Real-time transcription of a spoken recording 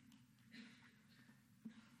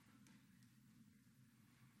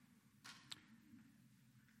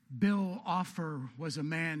Offer was a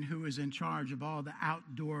man who was in charge of all the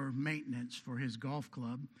outdoor maintenance for his golf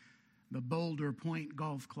club, the Boulder Point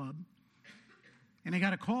Golf Club. And he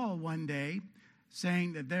got a call one day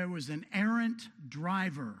saying that there was an errant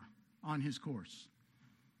driver on his course.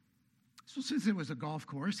 So since it was a golf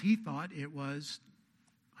course, he thought it was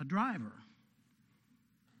a driver.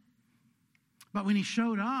 But when he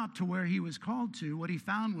showed up to where he was called to, what he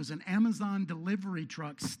found was an Amazon delivery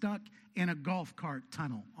truck stuck in a golf cart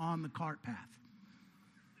tunnel on the cart path.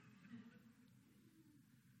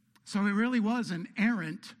 So it really was an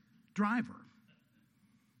errant driver.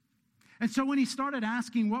 And so when he started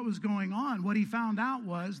asking what was going on, what he found out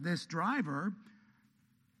was this driver,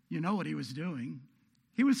 you know what he was doing?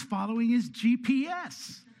 He was following his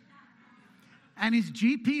GPS. And his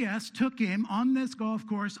GPS took him on this golf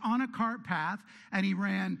course on a cart path, and he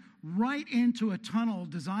ran right into a tunnel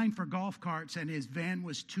designed for golf carts, and his van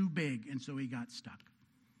was too big, and so he got stuck.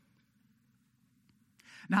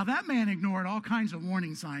 Now, that man ignored all kinds of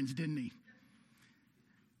warning signs, didn't he?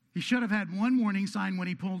 He should have had one warning sign when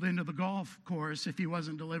he pulled into the golf course if he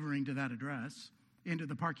wasn't delivering to that address, into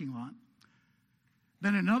the parking lot.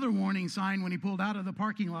 Then another warning sign when he pulled out of the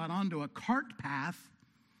parking lot onto a cart path.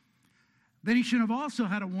 Then he should have also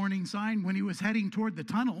had a warning sign when he was heading toward the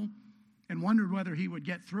tunnel and wondered whether he would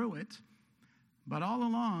get through it. But all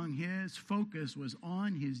along, his focus was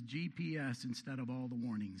on his GPS instead of all the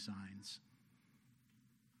warning signs.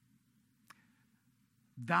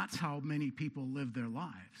 That's how many people live their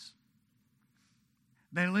lives.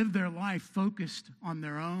 They live their life focused on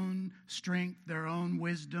their own strength, their own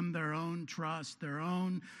wisdom, their own trust, their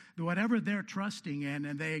own, whatever they're trusting in,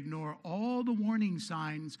 and they ignore all the warning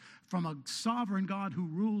signs from a sovereign God who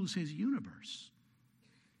rules his universe.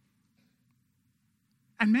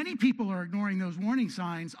 And many people are ignoring those warning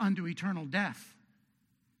signs unto eternal death.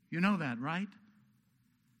 You know that, right?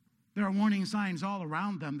 There are warning signs all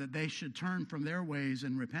around them that they should turn from their ways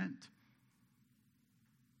and repent.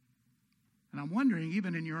 And I'm wondering,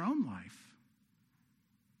 even in your own life,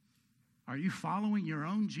 are you following your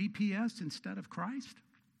own GPS instead of Christ?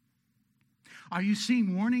 Are you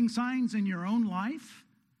seeing warning signs in your own life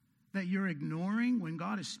that you're ignoring when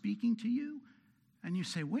God is speaking to you? And you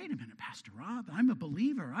say, wait a minute, Pastor Rob, I'm a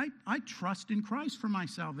believer. I trust in Christ for my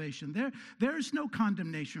salvation. There's no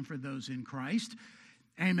condemnation for those in Christ.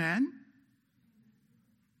 Amen?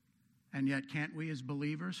 And yet, can't we as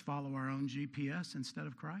believers follow our own GPS instead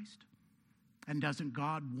of Christ? And doesn't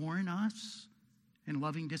God warn us in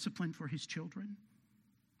loving discipline for his children?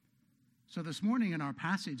 So this morning in our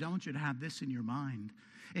passage, I want you to have this in your mind.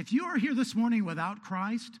 If you are here this morning without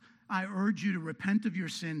Christ, I urge you to repent of your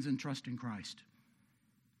sins and trust in Christ.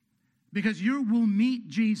 Because you will meet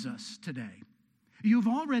Jesus today. You've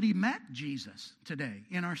already met Jesus today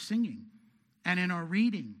in our singing and in our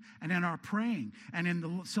reading and in our praying and in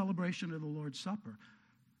the celebration of the Lord's Supper.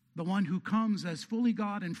 The one who comes as fully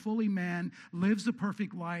God and fully man, lives a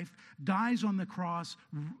perfect life, dies on the cross,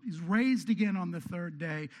 is raised again on the third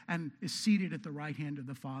day, and is seated at the right hand of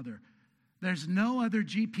the Father. There's no other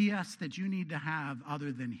GPS that you need to have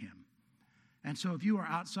other than him. And so if you are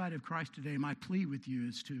outside of Christ today, my plea with you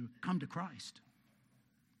is to come to Christ.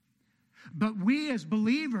 But we as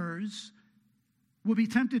believers will be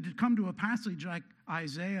tempted to come to a passage like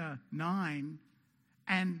Isaiah 9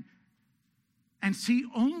 and see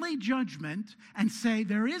only judgment and say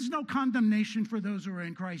there is no condemnation for those who are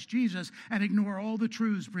in Christ Jesus and ignore all the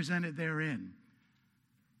truths presented therein.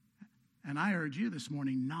 And I urge you this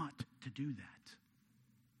morning not to do that,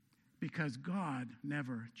 because God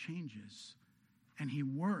never changes and he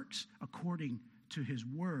works according to his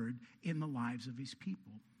word in the lives of his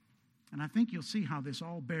people. And I think you'll see how this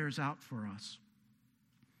all bears out for us.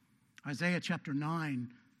 Isaiah chapter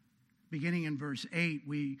 9, beginning in verse 8,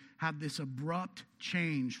 we have this abrupt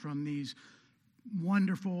change from these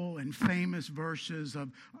wonderful and famous verses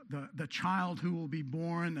of the child who will be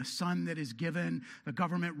born, the son that is given, the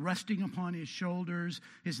government resting upon his shoulders,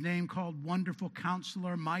 his name called Wonderful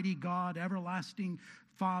Counselor, Mighty God, Everlasting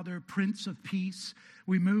Father, Prince of Peace.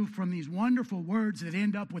 We move from these wonderful words that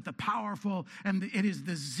end up with the powerful, and it is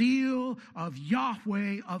the zeal of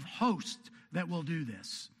Yahweh of hosts that will do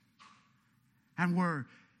this. And we're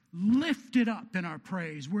lifted up in our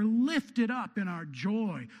praise. We're lifted up in our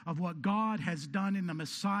joy of what God has done in the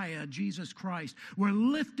Messiah, Jesus Christ. We're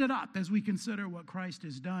lifted up as we consider what Christ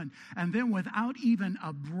has done. And then without even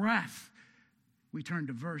a breath, we turn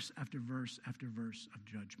to verse after verse after verse of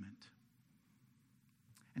judgment.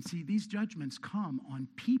 And see, these judgments come on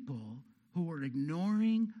people who are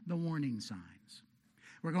ignoring the warning signs.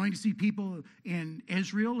 We're going to see people in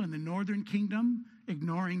Israel, in the northern kingdom,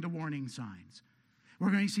 ignoring the warning signs. We're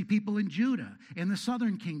going to see people in Judah, in the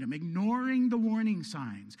southern kingdom, ignoring the warning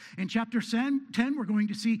signs. In chapter 10, we're going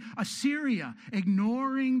to see Assyria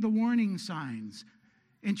ignoring the warning signs.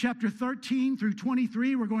 In chapter 13 through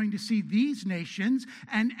 23, we're going to see these nations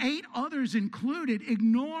and 8 others included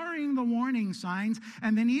ignoring the warning signs.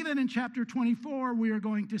 And then even in chapter 24, we are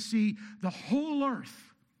going to see the whole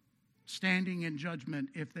earth standing in judgment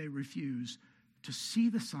if they refuse to see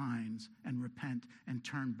the signs and repent and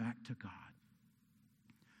turn back to God.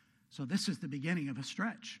 So this is the beginning of a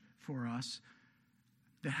stretch for us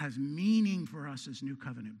that has meaning for us as New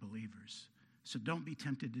Covenant believers. So don't be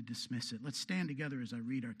tempted to dismiss it. Let's stand together as I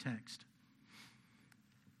read our text.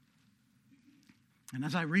 And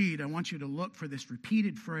as I read, I want you to look for this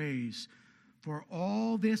repeated phrase, "For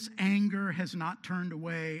all this anger has not turned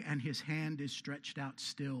away, and his hand is stretched out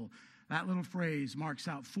still." That little phrase marks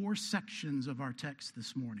out 4 sections of our text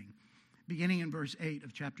this morning, beginning in verse 8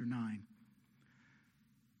 of chapter 9.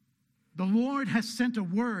 "The Lord has sent a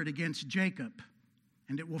word against Jacob,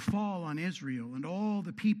 and it will fall on Israel, and all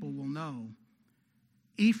the people will know.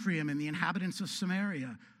 Ephraim and the inhabitants of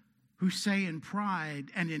Samaria, who say in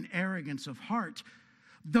pride and in arrogance of heart,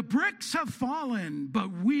 'The bricks have fallen,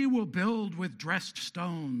 but we will build with dressed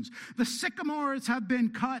stones. The sycamores have been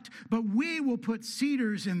cut, but we will put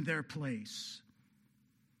cedars in their place.'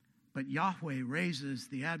 But Yahweh raises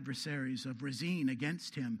the adversaries of Rezin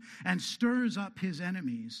against him and stirs up his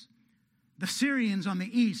enemies. The Syrians on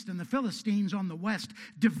the east and the Philistines on the west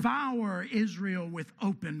devour Israel with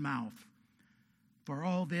open mouth. For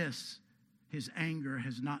all this, his anger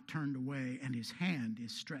has not turned away, and his hand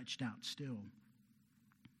is stretched out still.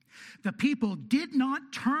 The people did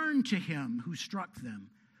not turn to him who struck them,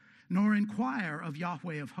 nor inquire of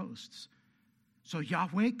Yahweh of hosts. So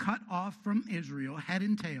Yahweh cut off from Israel head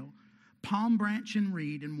and tail, palm branch and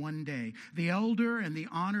reed in one day. The elder and the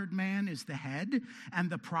honored man is the head,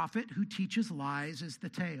 and the prophet who teaches lies is the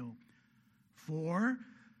tail. For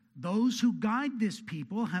those who guide this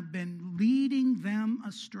people have been leading them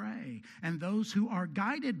astray, and those who are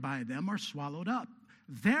guided by them are swallowed up.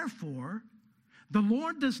 Therefore, the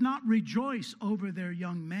Lord does not rejoice over their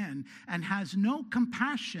young men, and has no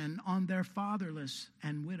compassion on their fatherless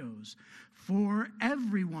and widows. For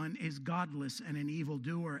everyone is godless and an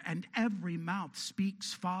evildoer, and every mouth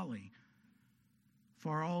speaks folly.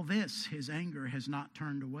 For all this, his anger has not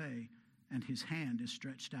turned away, and his hand is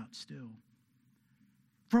stretched out still.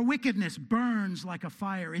 For wickedness burns like a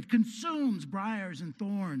fire. It consumes briars and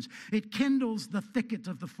thorns. It kindles the thicket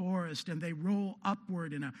of the forest, and they roll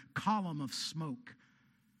upward in a column of smoke.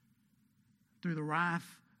 Through the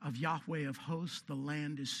wrath of Yahweh of hosts, the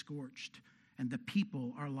land is scorched, and the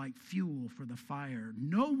people are like fuel for the fire.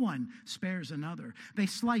 No one spares another. They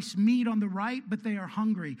slice meat on the right, but they are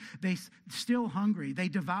hungry. They still hungry. They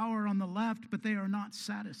devour on the left, but they are not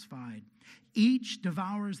satisfied. Each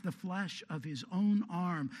devours the flesh of his own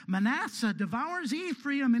arm. Manasseh devours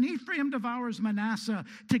Ephraim, and Ephraim devours Manasseh.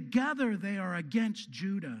 Together they are against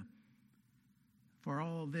Judah. For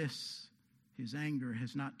all this, his anger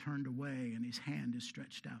has not turned away, and his hand is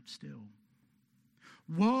stretched out still.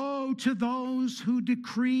 Woe to those who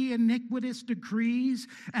decree iniquitous decrees,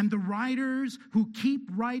 and the writers who keep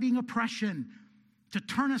writing oppression, to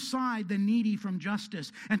turn aside the needy from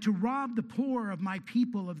justice, and to rob the poor of my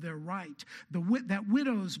people of their right, that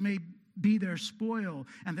widows may be their spoil,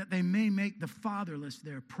 and that they may make the fatherless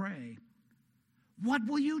their prey. What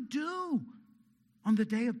will you do on the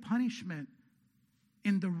day of punishment,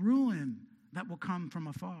 in the ruin that will come from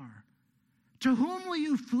afar? To whom will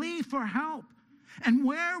you flee for help? And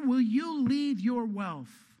where will you leave your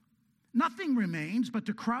wealth? Nothing remains but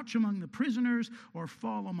to crouch among the prisoners or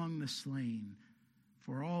fall among the slain.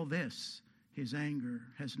 For all this, his anger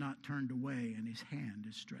has not turned away, and his hand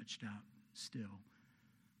is stretched out still.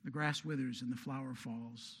 The grass withers and the flower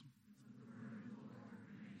falls.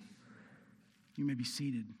 You may be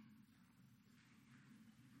seated.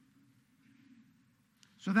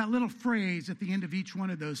 So that little phrase at the end of each one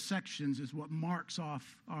of those sections is what marks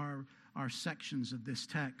off our sections of this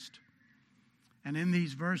text. And in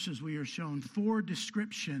these verses, we are shown 4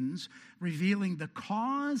 descriptions revealing the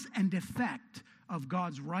cause and effect of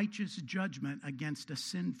God's righteous judgment against a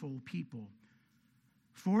sinful people.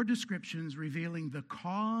 4 descriptions revealing the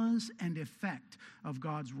cause and effect of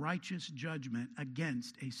God's righteous judgment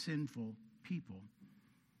against a sinful people.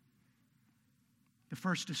 The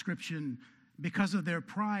first description: because of their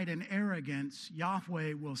pride and arrogance,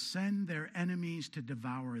 Yahweh will send their enemies to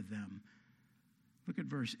devour them. Look at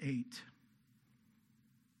verse 8.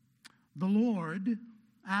 The Lord,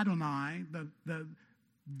 Adonai,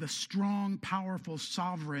 the strong, powerful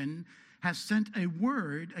sovereign, has sent a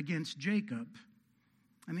word against Jacob.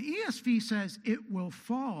 And the ESV says it will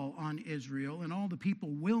fall on Israel and all the people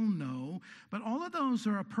will know. But all of those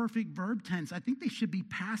are a perfect verb tense. I think they should be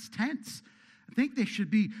past tense. I think they should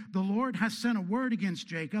be, the Lord has sent a word against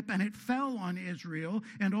Jacob and it fell on Israel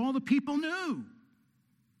and all the people knew.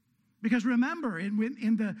 Because remember,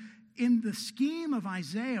 in the scheme of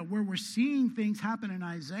Isaiah, where we're seeing things happen in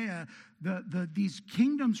Isaiah, these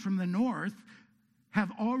kingdoms from the north have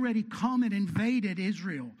already come and invaded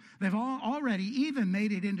Israel. They've already even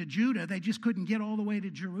made it into Judah. They just couldn't get all the way to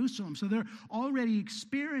Jerusalem. So they're already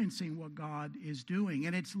experiencing what God is doing.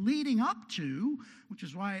 And it's leading up to, which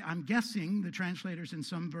is why I'm guessing the translators in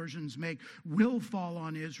some versions make will fall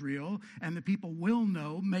on Israel and the people will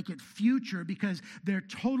know, make it future, because their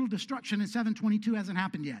total destruction in 722 hasn't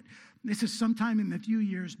happened yet. This is sometime in the few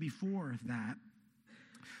years before that.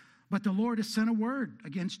 But the Lord has sent a word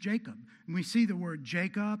against Jacob. And we see the word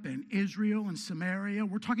Jacob and Israel and Samaria.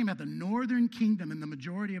 We're talking about the northern kingdom in the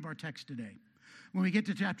majority of our text today. When we get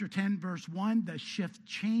to chapter 10, verse 1, the shift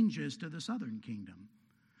changes to the southern kingdom.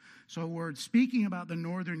 So we're speaking about the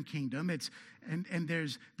northern kingdom. And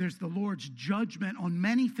there's the Lord's judgment on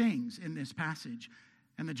many things in this passage.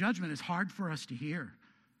 And the judgment is hard for us to hear.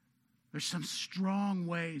 There's some strong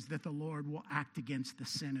ways that the Lord will act against the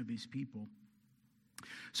sin of his people.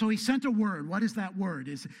 So he sent a word. What is that word?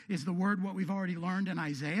 Is the word what we've already learned in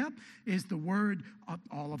Isaiah? Is the word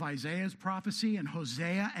all of Isaiah's prophecy and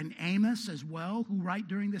Hosea and Amos as well, who write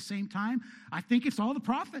during the same time? I think it's all the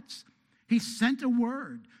prophets. He sent a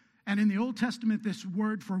word. And in the Old Testament, this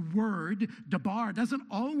word for word, devour, doesn't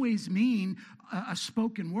always mean a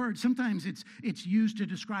spoken word. Sometimes it's used to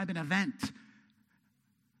describe an event.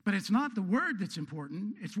 But it's not the word that's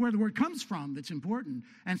important. It's where the word comes from that's important.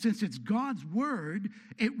 And since it's God's word,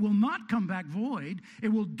 it will not come back void. It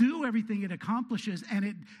will do everything it accomplishes, and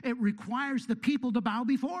it requires the people to bow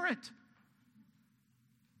before it.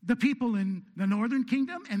 The people in the northern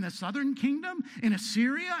kingdom and the southern kingdom, in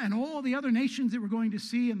Assyria and all the other nations that we're going to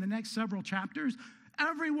see in the next several chapters,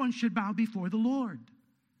 everyone should bow before the Lord.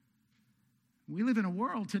 We live in a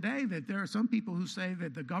world today that there are some people who say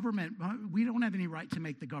that the government, we don't have any right to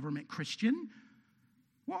make the government Christian.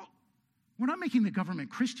 Well, we're not making the government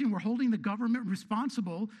Christian. We're holding the government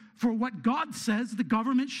responsible for what God says the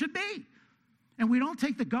government should be. And we don't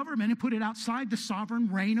take the government and put it outside the sovereign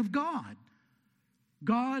reign of God.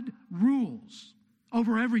 God rules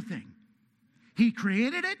over everything. He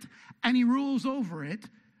created it and he rules over it.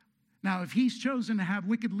 Now, if he's chosen to have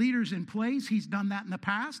wicked leaders in place, he's done that in the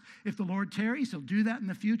past. If the Lord tarries, he'll do that in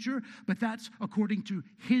the future. But that's according to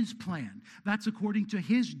his plan. That's according to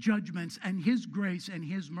his judgments and his grace and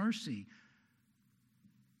his mercy.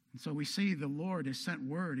 And so we see the Lord has sent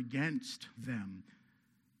word against them.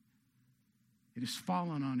 It has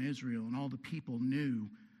fallen on Israel, and all the people knew.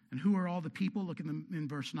 And who are all the people? Look in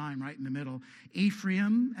verse 9, right in the middle.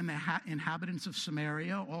 Ephraim and the inhabitants of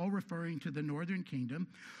Samaria, all referring to the northern kingdom,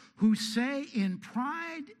 who say in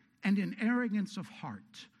pride and in arrogance of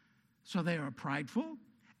heart. So they are prideful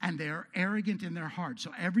and they are arrogant in their heart.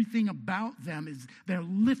 So everything about them is they're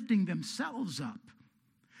lifting themselves up.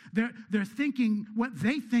 They're thinking what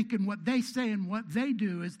they think and what they say and what they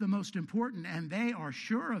do is the most important, and they are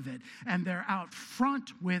sure of it, and they're out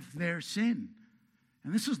front with their sin.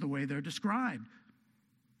 And this is the way they're described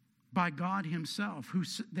by God himself,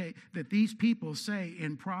 that these people say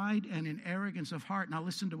in pride and in arrogance of heart. Now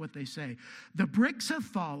listen to what they say. The bricks have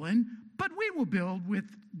fallen, but we will build with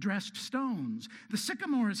dressed stones. The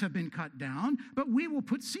sycamores have been cut down, but we will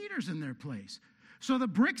put cedars in their place. So the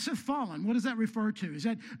bricks have fallen. What does that refer to? Is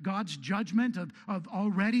that God's judgment of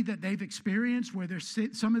already that they've experienced where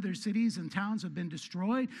some of their cities and towns have been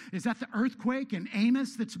destroyed? Is that the earthquake in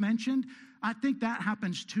Amos that's mentioned? I think that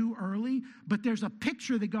happens too early, but there's a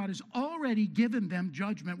picture that God has already given them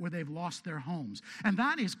judgment where they've lost their homes. And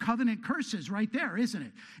that is covenant curses right there, isn't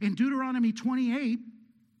it? In Deuteronomy 28,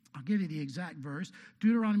 I'll give you the exact verse,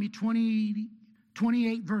 Deuteronomy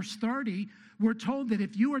 28 verse 30, we're told that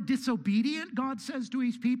if you are disobedient, God says to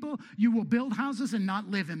his people, you will build houses and not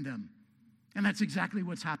live in them. And that's exactly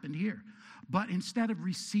what's happened here. But instead of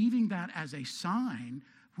receiving that as a sign,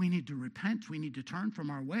 we need to repent. We need to turn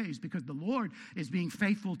from our ways because the Lord is being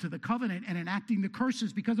faithful to the covenant and enacting the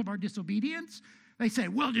curses because of our disobedience. They say,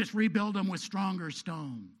 we'll just rebuild them with stronger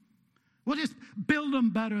stone. We'll just build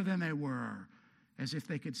them better than they were, as if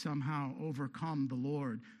they could somehow overcome the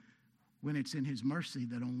Lord when it's in his mercy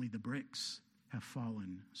that only the bricks have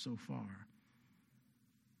fallen so far.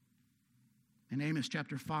 In Amos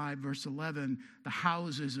chapter 5, verse 11, the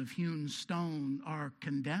houses of hewn stone are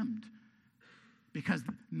condemned.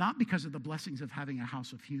 Not because of the blessings of having a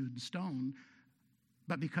house of hewn stone,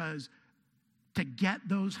 but because To get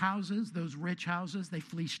those houses, those rich houses, they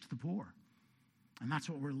fleeced the poor. And that's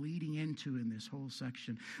what we're leading into in this whole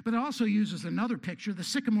section. But it also uses another picture. The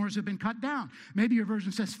sycamores have been cut down. Maybe your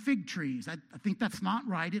version says fig trees. I think that's not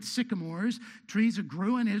right. It's sycamores, trees that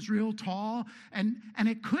grew in Israel, tall. And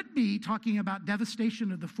it could be talking about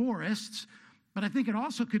devastation of the forests. But I think it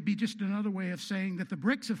also could be just another way of saying that the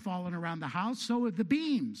bricks have fallen around the house, so have the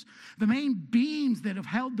beams. The main beams that have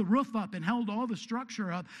held the roof up and held all the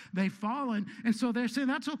structure up, they've fallen. And so they're saying,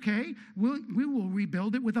 that's okay. We will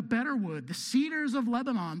rebuild it with a better wood. The cedars of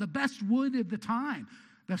Lebanon, the best wood of the time.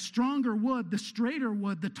 The stronger wood, the straighter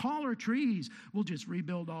wood, the taller trees. We'll just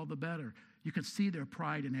rebuild all the better. You can see their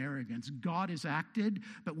pride and arrogance. God has acted,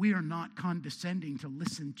 but we are not condescending to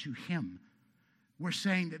listen to him. We're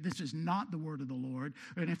saying that this is not the word of the Lord,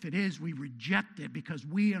 and if it is, we reject it because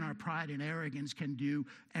we in our pride and arrogance can do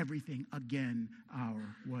everything again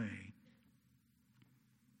our way.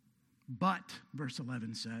 But, verse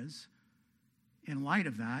 11 says, in light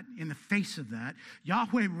of that, in the face of that,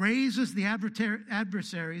 Yahweh raises the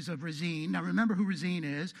adversaries of Rezin. Now remember who Rezin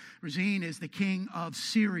is. Rezin is the king of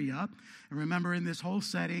Syria. And remember in this whole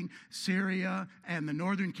setting, Syria and the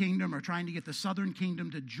northern kingdom are trying to get the southern kingdom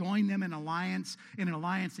to join them in an alliance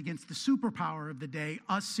against the superpower of the day,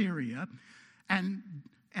 Assyria. And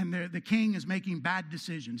the king is making bad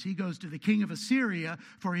decisions. He goes to the king of Assyria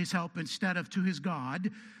for his help instead of to his God.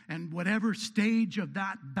 And whatever stage of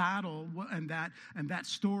that battle and that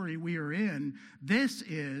story we are in, this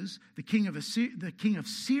is the king of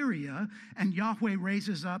Syria, and Yahweh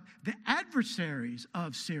raises up the adversaries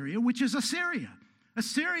of Syria, which is Assyria.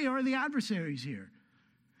 Assyria are the adversaries here.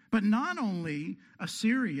 But not only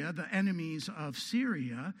Assyria, the enemies of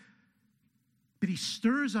Syria, but he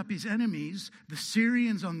stirs up his enemies, the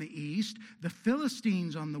Syrians on the east, the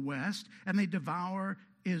Philistines on the west, and they devour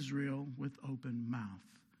Israel with open mouth.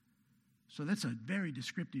 So that's a very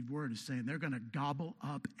descriptive word of saying they're going to gobble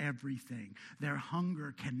up everything. Their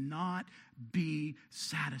hunger cannot be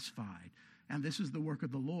satisfied. And this is the work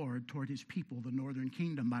of the Lord toward his people, the northern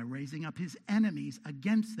kingdom, by raising up his enemies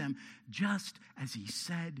against them, just as he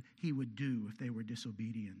said he would do if they were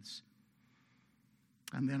disobedience.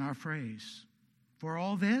 And then our phrase, for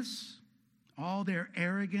all this, all their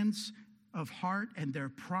arrogance of heart and their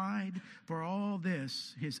pride, for all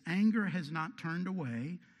this, his anger has not turned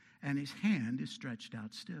away, and his hand is stretched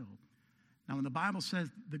out still. Now, when the Bible says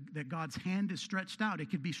that God's hand is stretched out,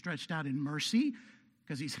 it could be stretched out in mercy,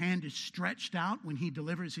 because his hand is stretched out when he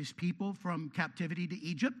delivers his people from captivity to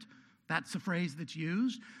Egypt. That's the phrase that's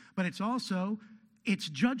used. But it's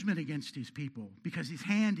judgment against his people, because his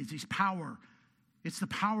hand is his power. It's the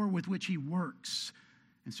power with which he works.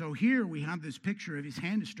 And so here we have this picture of his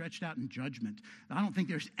hand is stretched out in judgment. I don't think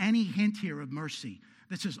there's any hint here of mercy.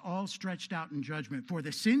 This is all stretched out in judgment. For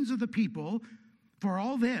the sins of the people, for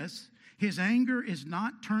all this, his anger is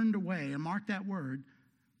not turned away. And mark that word.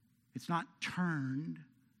 It's not turned.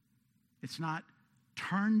 It's not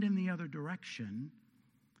turned in the other direction,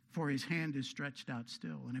 for his hand is stretched out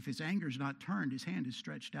still. And if his anger is not turned, his hand is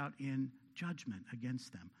stretched out in judgment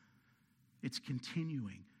against them. It's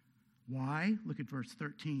continuing. Why? Look at verse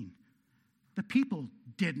 13. The people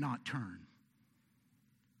did not turn.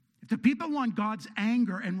 If the people want God's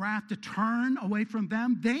anger and wrath to turn away from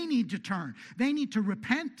them, they need to turn. They need to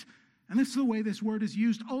repent. And this is the way this word is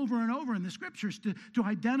used over and over in the scriptures to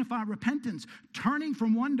identify repentance, turning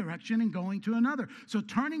from one direction and going to another. So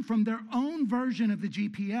turning from their own version of the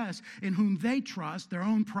GPS in whom they trust, their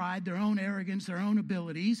own pride, their own arrogance, their own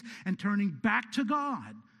abilities, and turning back to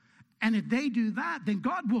God. And if they do that, then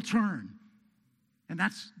God will turn. And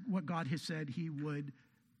that's what God has said he would,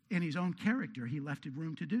 in his own character, he left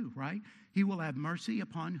room to do, right? He will have mercy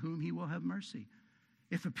upon whom he will have mercy.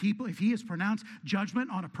 If he has pronounced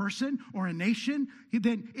judgment on a person or a nation,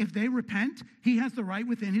 then if they repent, he has the right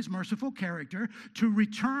within his merciful character to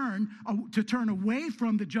turn away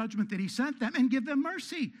from the judgment that he sent them and give them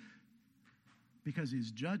mercy. Because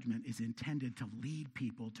his judgment is intended to lead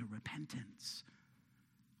people to repentance.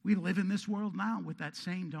 We live in this world now with that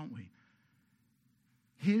same, don't we?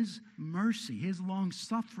 His mercy, his long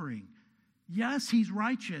suffering. Yes, he's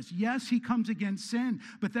righteous. Yes, he comes against sin.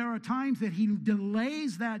 But there are times that he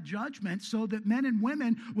delays that judgment so that men and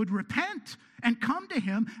women would repent and come to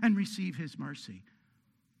him and receive his mercy.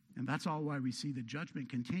 And that's all why we see the judgment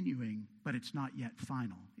continuing, but it's not yet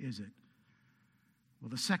final, is it? Well,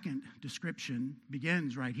 the second description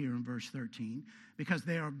begins right here in verse 13. Because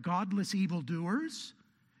they are godless evildoers,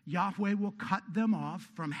 Yahweh will cut them off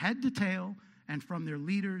from head to tail, and from their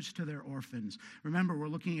leaders to their orphans. Remember, we're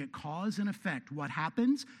looking at cause and effect. What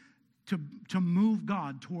happens to move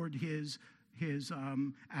God toward his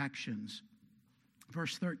actions.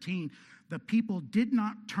 Verse 13, the people did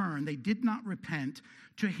not turn, they did not repent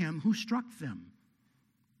to him who struck them.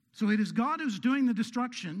 So it is God who's doing the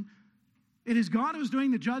destruction. It is God who's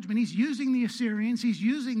doing the judgment. He's using the Assyrians. He's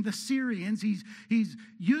using the Syrians. He's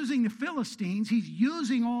using the Philistines. He's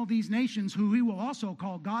using all these nations who he will also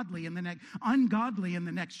call ungodly in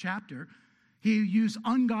the next chapter. He used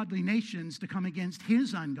ungodly nations to come against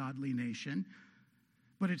his ungodly nation.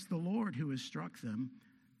 But it's the Lord who has struck them.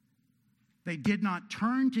 They did not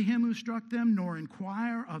turn to him who struck them, nor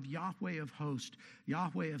inquire of Yahweh of hosts,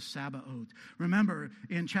 Yahweh of Sabaoth. Remember,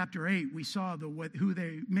 in chapter 8, we saw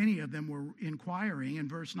many of them were inquiring in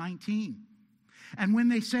verse 19. And when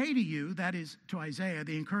they say to you, that is to Isaiah,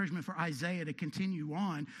 the encouragement for Isaiah to continue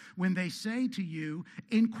on, when they say to you,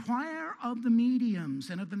 inquire of the mediums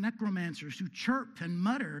and of the necromancers who chirp and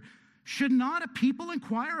mutter, should not a people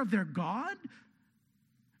inquire of their God?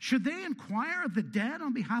 Should they inquire of the dead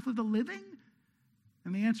on behalf of the living?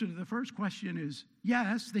 And the answer to the first question is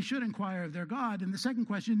yes, they should inquire of their God. And the second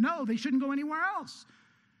question, no, they shouldn't go anywhere else.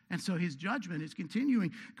 And so his judgment is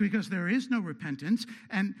continuing because there is no repentance,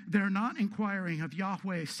 and they're not inquiring of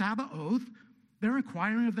Yahweh Sabaoth. They're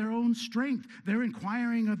inquiring of their own strength. They're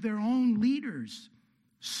inquiring of their own leaders.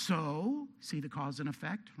 So, see the cause and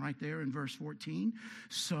effect right there in verse 14.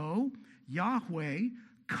 So Yahweh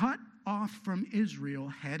cut off from Israel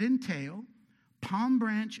head and tail, palm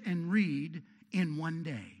branch and reed in one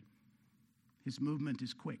day. His movement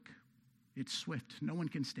is quick. It's swift. No one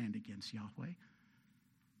can stand against Yahweh.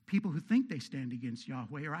 People who think they stand against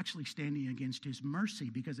Yahweh are actually standing against his mercy,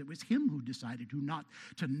 because it was him who decided to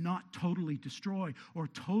not totally destroy or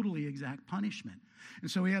totally exact punishment. And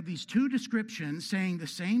so we have these two descriptions saying the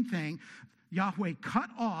same thing. Yahweh cut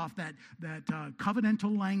off that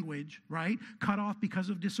covenantal language, right? Cut off because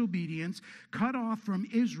of disobedience. Cut off from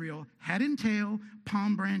Israel, head and tail,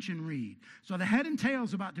 palm branch and reed. So the head and tail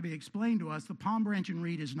is about to be explained to us. The palm branch and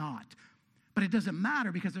reed is not. But it doesn't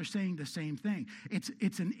matter because they're saying the same thing.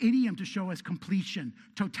 It's an idiom to show us completion,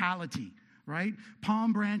 totality, right?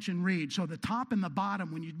 Palm branch and reed. So the top and the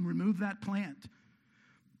bottom when you remove that plant.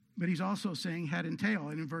 But he's also saying head and tail.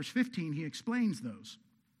 And in verse 15, he explains those.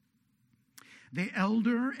 The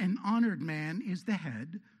elder and honored man is the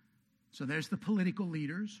head. So there's the political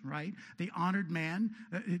leaders, right? The honored man,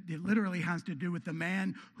 it literally has to do with the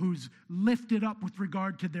man who's lifted up with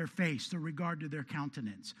regard to their face or regard to their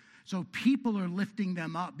countenance. So people are lifting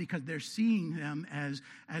them up because they're seeing them as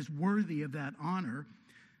worthy of that honor.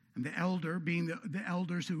 And the elder being the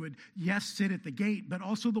elders who would, yes, sit at the gate, but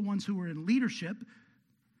also the ones who were in leadership.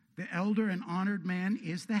 The elder and honored man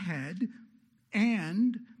is the head,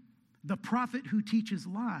 and the prophet who teaches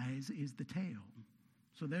lies is the tail.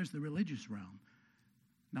 So there's the religious realm.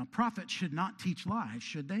 Now, prophets should not teach lies,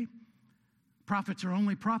 should they? Prophets are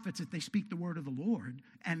only prophets if they speak the word of the Lord,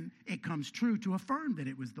 and it comes true to affirm that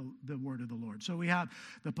it was the word of the Lord. So we have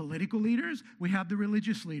the political leaders, we have the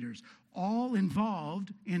religious leaders, all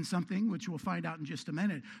involved in something, which we'll find out in just a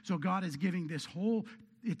minute. So God is giving this whole,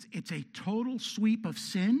 it's a total sweep of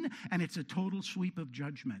sin, and it's a total sweep of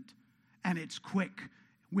judgment, and it's quick.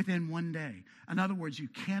 Within one day. In other words, you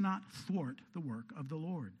cannot thwart the work of the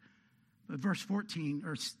Lord. But verse 14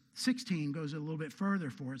 or 16 goes a little bit further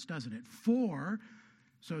for us, doesn't it?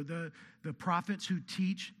 So the prophets who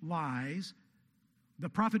teach lies, the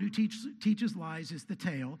prophet who teaches lies is the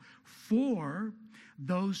tail. For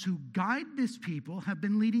those who guide this people have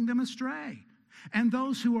been leading them astray, and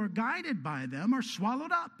those who are guided by them are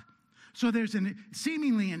swallowed up. So there's a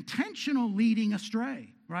seemingly intentional leading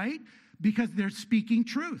astray, right? Because they're speaking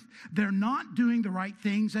truth. They're not doing the right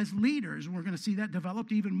things as leaders. We're going to see that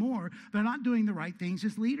developed even more. They're not doing the right things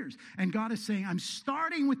as leaders. And God is saying, I'm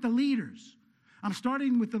starting with the leaders. I'm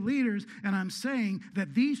starting with the leaders, and I'm saying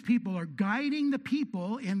that these people are guiding the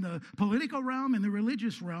people in the political realm, in the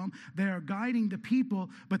religious realm. They are guiding the people,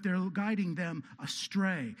 but they're guiding them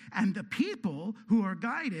astray. And the people who are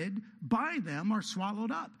guided by them are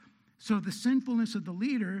swallowed up. So the sinfulness of the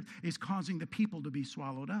leader is causing the people to be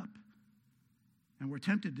swallowed up. And we're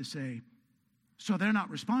tempted to say, so they're not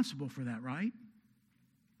responsible for that, right?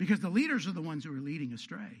 Because the leaders are the ones who are leading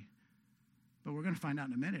astray. But we're going to find out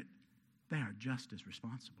in a minute, they are just as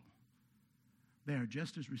responsible. They are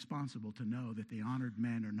just as responsible to know that the honored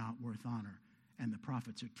men are not worth honor, and the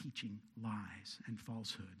prophets are teaching lies and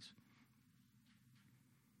falsehoods.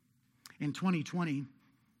 In 2020,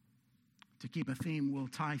 to keep a theme we'll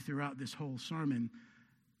tie throughout this whole sermon,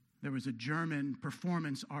 there was a German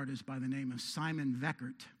performance artist by the name of Simon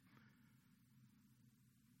Weckert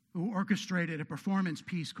who orchestrated a performance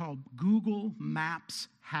piece called Google Maps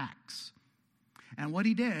Hacks. And what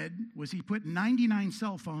he did was he put 99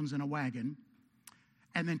 cell phones in a wagon,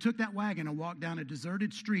 and then took that wagon and walked down a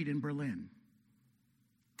deserted street in Berlin.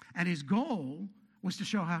 And his goal was to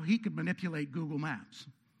show how he could manipulate Google Maps.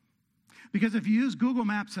 Because if you use Google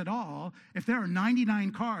Maps at all, if there are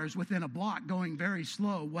 99 cars within a block going very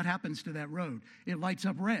slow, what happens to that road? It lights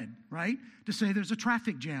up red, right? To say there's a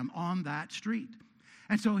traffic jam on that street.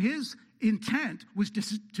 And so his intent was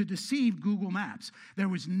to deceive Google Maps. There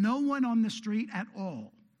was no one on the street at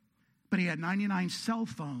all. But he had 99 cell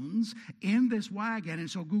phones in this wagon, and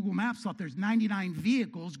so Google Maps thought there's 99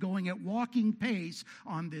 vehicles going at walking pace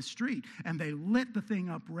on this street. And they lit the thing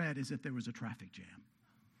up red as if there was a traffic jam.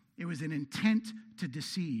 It was an intent to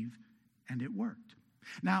deceive, and it worked.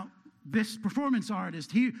 Now, this performance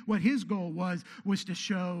artist, what his goal was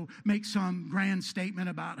to make some grand statement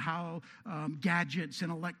about how gadgets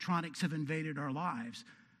and electronics have invaded our lives.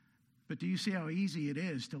 But do you see how easy it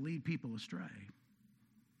is to lead people astray?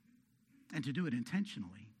 And to do it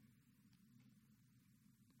intentionally.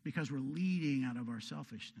 Because we're leading out of our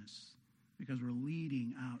selfishness. Because we're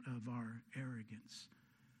leading out of our arrogance.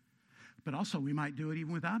 But also we might do it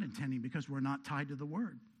even without intending because we're not tied to the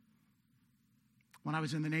Word. When I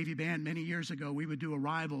was in the Navy band many years ago, we would do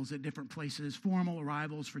arrivals at different places, formal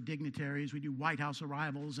arrivals for dignitaries. We do White House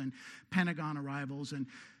arrivals and Pentagon arrivals. And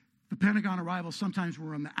the Pentagon arrivals sometimes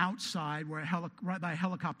were on the outside, right by a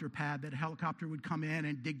helicopter pad, that a helicopter would come in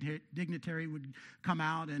and dignitary would come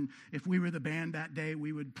out. And if we were the band that day,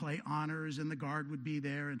 we would play honors and the guard would be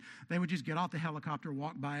there. And they would just get off the helicopter,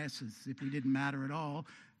 walk by us as if we didn't matter at all.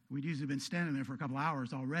 We'd usually been standing there for a couple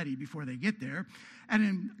hours already before they get there. And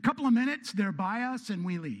in a couple of minutes, they're by us and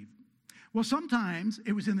we leave. Well, sometimes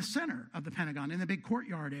it was in the center of the Pentagon, in the big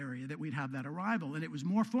courtyard area, that we'd have that arrival, and it was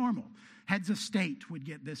more formal. Heads of state would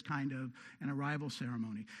get this kind of an arrival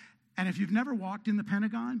ceremony. And if you've never walked in the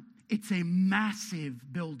Pentagon, it's a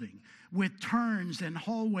massive building with turns and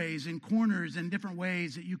hallways and corners and different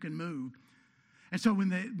ways that you can move. And so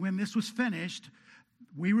when this was finished,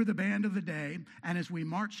 we were the band of the day, and as we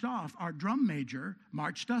marched off, our drum major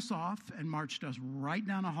marched us off and marched us right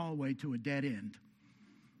down a hallway to a dead end.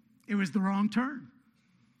 It was the wrong turn.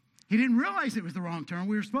 He didn't realize it was the wrong turn.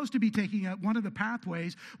 We were supposed to be taking one of the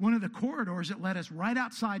pathways, one of the corridors that led us right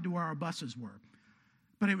outside to where our buses were.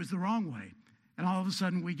 But it was the wrong way. And all of a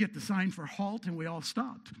sudden, we get the sign for halt, and we all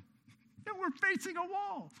stopped. And we're facing a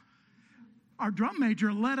wall. Our drum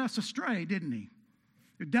major led us astray, didn't he?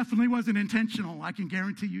 It definitely wasn't intentional. I can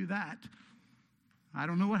guarantee you that. I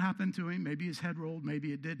don't know what happened to him. Maybe his head rolled,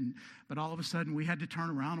 maybe it didn't. But all of a sudden, we had to turn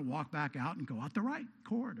around and walk back out and go out the right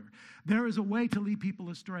corridor. There is a way to lead people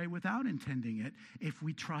astray without intending it if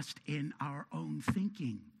we trust in our own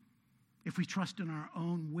thinking, if we trust in our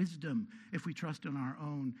own wisdom, if we trust in our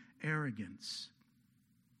own arrogance.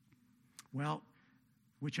 Well,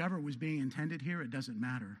 whichever was being intended here, it doesn't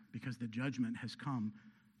matter because the judgment has come.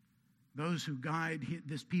 Those who guide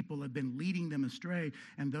this people have been leading them astray,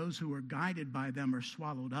 and those who are guided by them are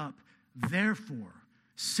swallowed up. Therefore,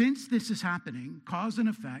 since this is happening, cause and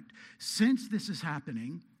effect, since this is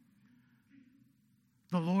happening,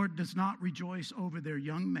 the Lord does not rejoice over their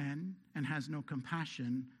young men and has no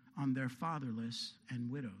compassion on their fatherless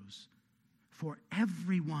and widows. For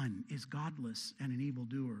everyone is godless and an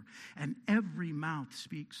evildoer, and every mouth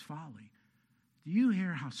speaks folly. Do you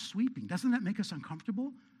hear how sweeping? Doesn't that make us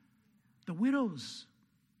uncomfortable? The widows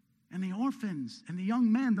and the orphans and the young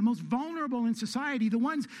men, the most vulnerable in society, the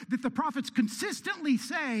ones that the prophets consistently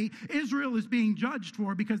say Israel is being judged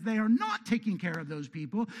for because they are not taking care of those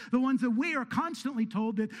people, the ones that we are constantly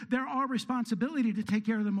told that they're our responsibility to take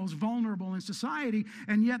care of the most vulnerable in society.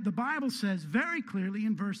 And yet the Bible says very clearly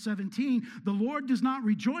in verse 17, the Lord does not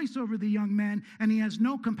rejoice over the young men, and he has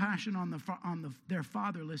no compassion on their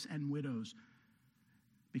fatherless and widows,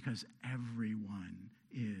 because everyone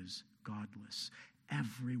is godless.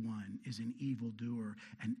 Everyone is an evildoer,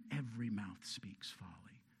 and every mouth speaks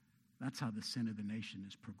folly. That's how the sin of the nation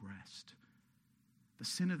has progressed. The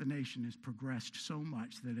sin of the nation has progressed so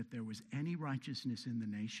much that if there was any righteousness in the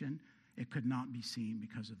nation, it could not be seen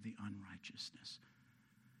because of the unrighteousness.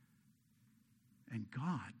 And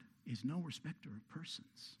God is no respecter of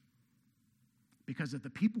persons. Because if the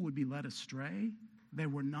people would be led astray, they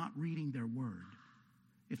were not reading their word.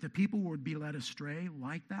 If the people would be led astray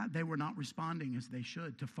like that, they were not responding as they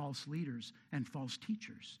should to false leaders and false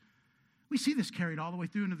teachers. We see this carried all the way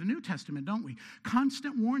through into the New Testament, don't we?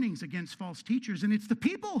 Constant warnings against false teachers, and it's the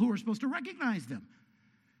people who are supposed to recognize them.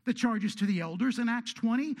 The charges to the elders in Acts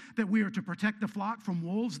 20, that we are to protect the flock from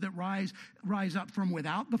wolves that rise up from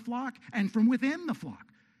without the flock and from within the flock.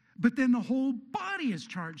 But then the whole body is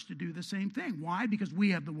charged to do the same thing. Why? Because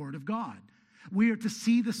we have the word of God. We are to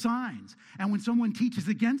see the signs. And when someone teaches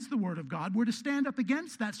against the word of God, we're to stand up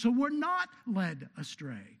against that so we're not led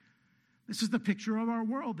astray. This is the picture of our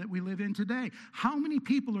world that we live in today. How many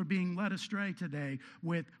people are being led astray today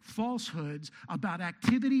with falsehoods about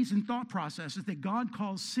activities and thought processes that God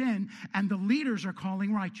calls sin, and the leaders are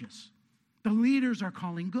calling righteous? The leaders are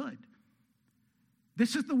calling good.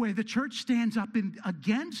 This is the way the church stands up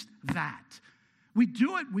against that. We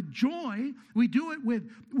do it with joy. We do it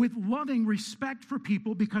with loving respect for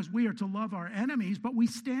people because we are to love our enemies, but we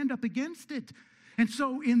stand up against it. And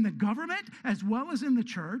so in the government, as well as in the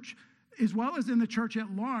church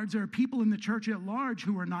at large, there are people in the church at large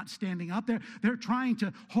who are not standing up. They're trying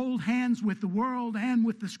to hold hands with the world and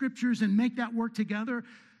with the scriptures and make that work together.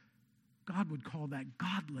 God would call that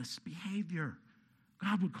godless behavior.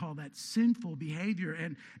 God would call that sinful behavior,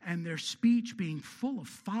 and their speech being full of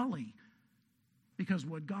folly. Because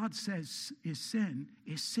what God says is sin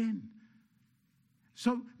is sin.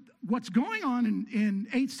 So what's going on in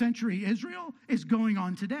 8th century Israel is going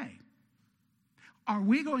on today. Are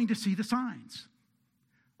we going to see the signs?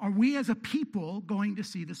 Are we as a people going to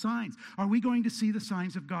see the signs? Are we going to see the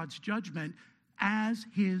signs of God's judgment as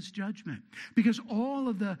his judgment? Because all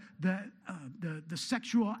of the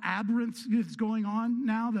sexual aberrance that's going on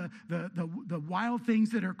now, the wild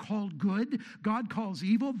things that are called good, God calls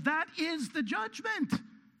evil, that is the judgment.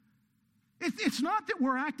 It's not that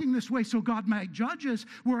we're acting this way so God might judge us.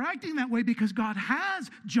 We're acting that way because God has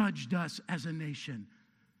judged us as a nation.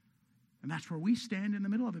 And that's where we stand in the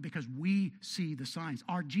middle of it, because we see the signs.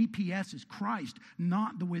 Our GPS is Christ,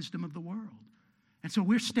 not the wisdom of the world. And so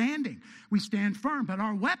we're standing. We stand firm. But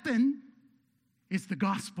our weapon is the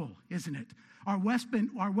gospel, isn't it? Our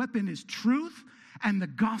weapon is truth and the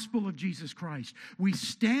gospel of Jesus Christ. We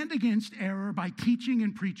stand against error by teaching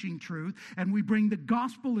and preaching truth, and we bring the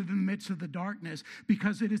gospel in the midst of the darkness,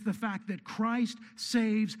 because it is the fact that Christ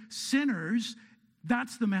saves sinners.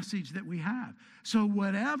 That's the message that we have. So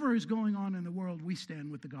whatever is going on in the world, we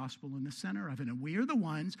stand with the gospel in the center of it. And we are the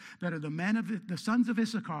ones that are the sons of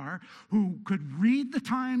Issachar, who could read the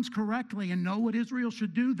times correctly and know what Israel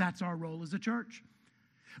should do. That's our role as a church.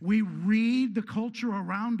 We read the culture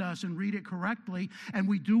around us and read it correctly, and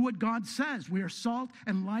we do what God says. We are salt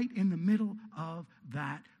and light in the middle of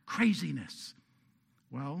that craziness.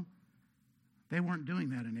 Well, they weren't doing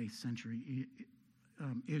that in 8th century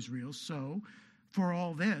Israel, so for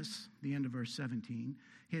all this, the end of verse 17,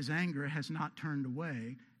 his anger has not turned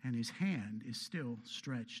away, and his hand is still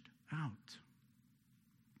stretched out.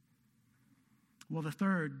 Well, the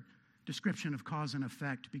third description of cause and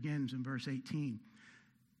effect begins in verse 18.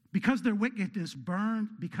 Because their wickedness burns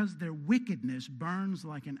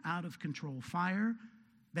like an out-of-control fire,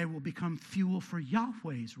 they will become fuel for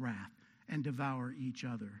Yahweh's wrath and devour each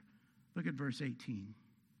other. Look at verse 18.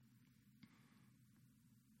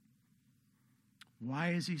 Why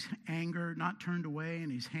is his anger not turned away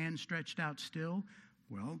and his hand stretched out still?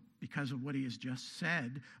 Well, because of what he has just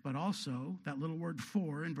said, but also that little word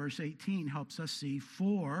 "for" in verse 18 helps us see.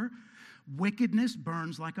 For wickedness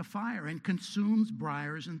burns like a fire and consumes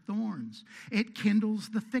briars and thorns. It kindles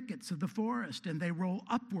the thickets of the forest, and they roll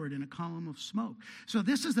upward in a column of smoke. So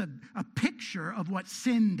this is a picture of what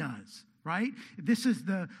sin does. Right? This is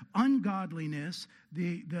the ungodliness,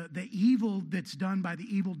 the evil that's done by the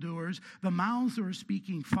evildoers, the mouths that are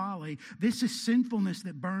speaking folly. This is sinfulness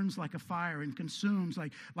that burns like a fire and consumes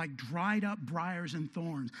like dried up briars and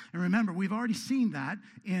thorns. And remember, we've already seen that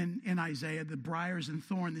in Isaiah, the briars and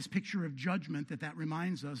thorn, this picture of judgment that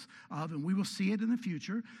reminds us of, and we will see it in the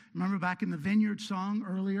future. Remember back in the vineyard song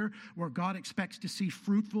earlier, where God expects to see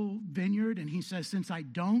fruitful vineyard, and he says, since I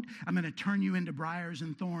don't, I'm going to turn you into briars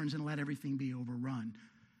and thorns and let everything be overrun.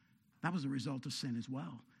 That was the result of sin as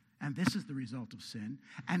well. And this is the result of sin.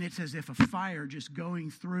 And it's as if a fire just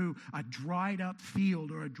going through a dried up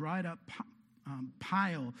field or a dried up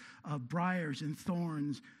pile of briars and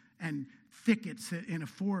thorns and thickets in a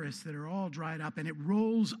forest that are all dried up, and it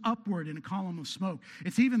rolls upward in a column of smoke.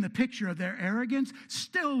 It's even the picture of their arrogance,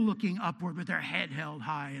 still looking upward with their head held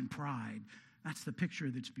high in pride. That's the picture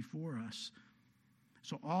that's before us.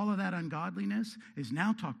 So all of that ungodliness is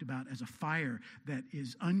now talked about as a fire that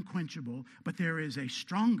is unquenchable, but there is a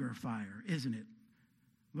stronger fire, isn't it?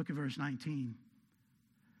 Look at verse 19.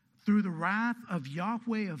 Through the wrath of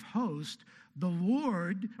Yahweh of hosts, the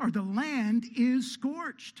land is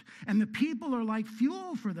scorched, and the people are like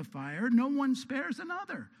fuel for the fire. No one spares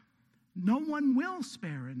another. No one will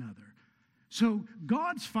spare another. So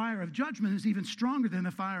God's fire of judgment is even stronger than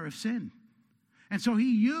the fire of sin. And so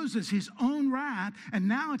he uses his own wrath, and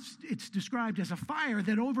now it's described as a fire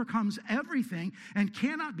that overcomes everything and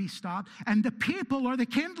cannot be stopped, and the people are the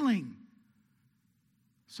kindling.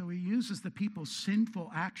 So he uses the people's sinful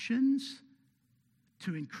actions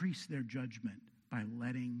to increase their judgment by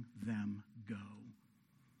letting them go.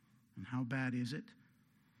 And how bad is it?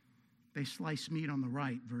 They slice meat on the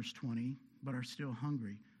right, verse 20, but are still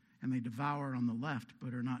hungry. And they devour on the left,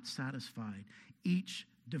 but are not satisfied. Each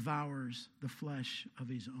devours the flesh of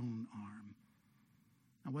his own arm.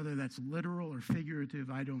 Now, whether that's literal or figurative,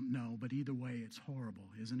 I don't know, but either way, it's horrible,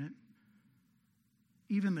 isn't it?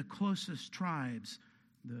 Even the closest tribes,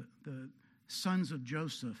 the sons of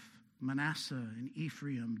Joseph, Manasseh and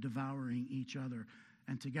Ephraim, devouring each other,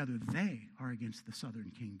 and together they are against the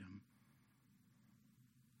southern kingdom.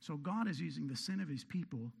 So God is using the sin of his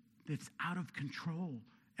people that's out of control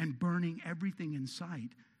and burning everything in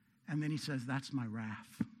sight. And then he says, that's my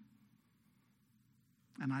wrath.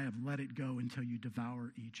 And I have let it go until you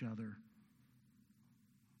devour each other.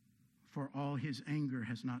 For all his anger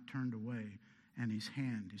has not turned away, and his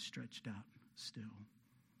hand is stretched out still.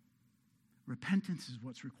 Repentance is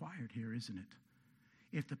what's required here, isn't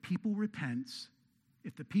it? If the people will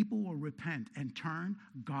repent and turn,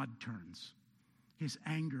 God turns. His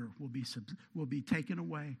anger will be taken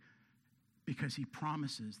away because he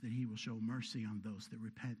promises that he will show mercy on those that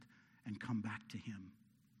repent and come back to him.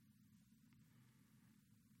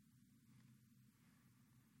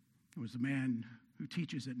 There was a man who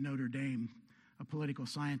teaches at Notre Dame, a political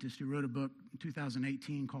scientist who wrote a book in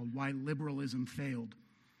 2018 called Why Liberalism Failed.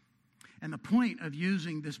 And the point of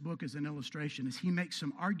using this book as an illustration is he makes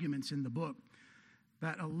some arguments in the book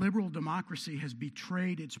that a liberal democracy has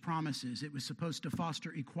betrayed its promises. It was supposed to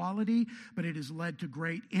foster equality, but it has led to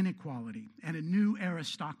great inequality and a new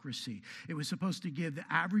aristocracy. It was supposed to give the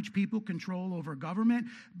average people control over government,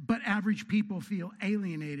 but average people feel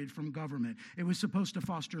alienated from government. It was supposed to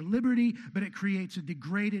foster liberty, but it creates a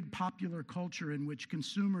degraded popular culture in which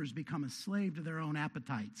consumers become a slave to their own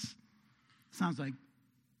appetites. Sounds like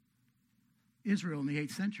Israel in the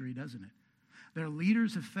 8th century, doesn't it? Their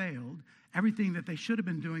leaders have failed. Everything that they should have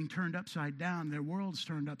been doing turned upside down. Their world's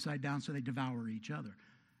turned upside down, so they devour each other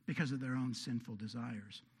because of their own sinful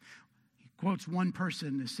desires. He quotes one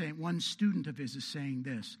person as saying, one student of his is saying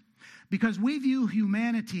this: because we view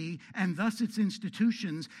humanity and thus its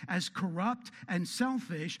institutions as corrupt and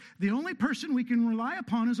selfish, the only person we can rely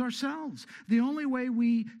upon is ourselves. The only way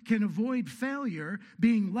we can avoid failure,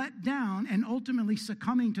 being let down, and ultimately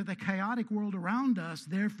succumbing to the chaotic world around us,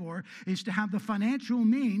 therefore, is to have the financial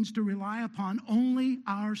means to rely upon only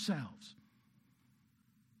ourselves.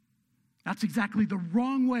 That's exactly the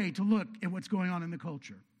wrong way to look at what's going on in the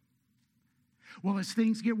culture. Well, as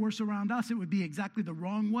things get worse around us, it would be exactly the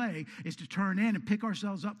wrong way, is to turn in and pick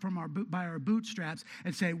ourselves up by our bootstraps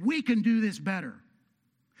and say, we can do this better.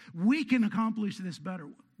 We can accomplish this better.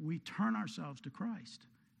 We turn ourselves to Christ.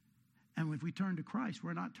 And if we turn to Christ,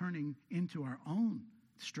 we're not turning into our own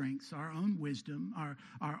strengths, our own wisdom,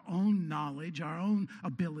 our own knowledge, our own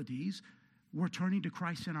abilities. We're turning to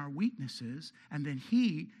Christ in our weaknesses, and then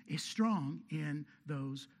he is strong in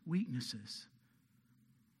those weaknesses.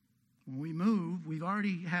 When we move, we've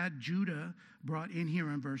already had Judah brought in here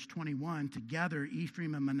in verse 21. Together,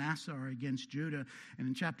 Ephraim and Manasseh are against Judah. And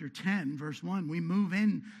in chapter 10, verse 1, we move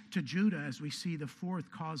in to Judah as we see the fourth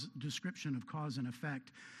description of cause and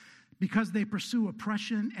effect. Because they pursue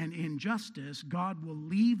oppression and injustice, God will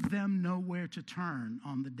leave them nowhere to turn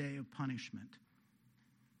on the day of punishment.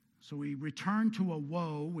 So we return to a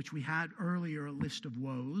woe, which we had earlier, a list of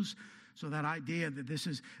woes. So that idea that this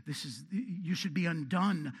is you should be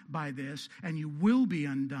undone by this, and you will be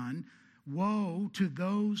undone. Woe to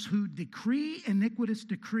those who decree iniquitous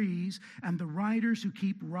decrees and the writers who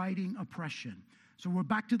keep writing oppression. So we're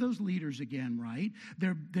back to those leaders again, right?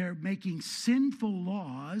 They're making sinful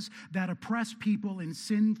laws that oppress people in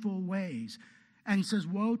sinful ways. And he says,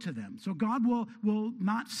 woe to them. So God will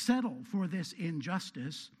not settle for this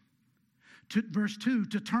injustice. Verse 2,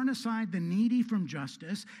 to turn aside the needy from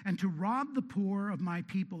justice and to rob the poor of my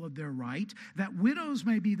people of their right, that widows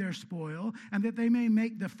may be their spoil and that they may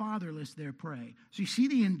make the fatherless their prey. So you see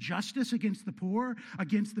the injustice against the poor,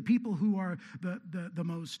 against the people who are the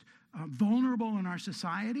most vulnerable in our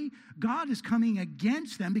society. God is coming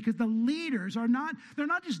against them because the leaders they're not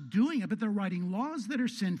just doing it, but they're writing laws that are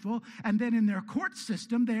sinful, and then in their court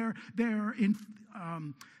system, they're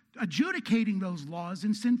adjudicating those laws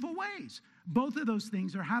in sinful ways. Both of those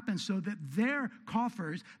things are happening so that their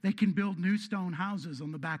coffers, they can build new stone houses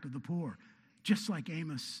on the back of the poor, just like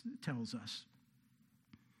Amos tells us.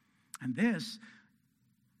 And this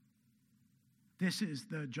is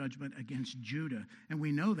the judgment against Judah. And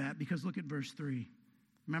we know that because look at verse 3.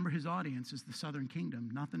 Remember, his audience is the southern kingdom,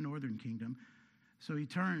 not the northern kingdom. So he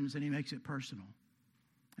turns and he makes it personal.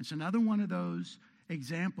 It's another one of those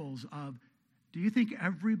examples of, do you think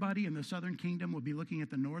everybody in the southern kingdom would be looking at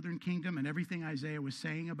the northern kingdom and everything Isaiah was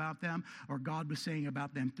saying about them, or God was saying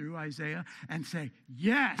about them through Isaiah, and say,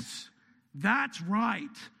 yes, that's right.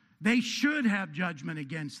 They should have judgment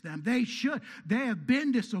against them. They should. They have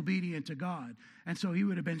been disobedient to God. And so he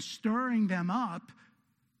would have been stirring them up,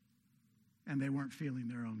 and they weren't feeling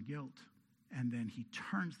their own guilt. And then he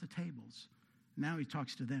turns the tables. Now he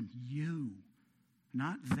talks to them, you,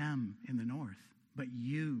 not them in the north, but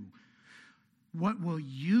you. What will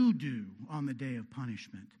you do on the day of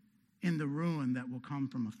punishment in the ruin that will come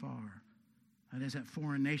from afar? That is, that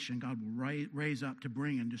foreign nation God will raise up to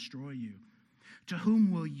bring and destroy you. To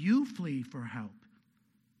whom will you flee for help?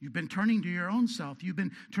 You've been turning to your own self. You've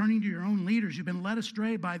been turning to your own leaders. You've been led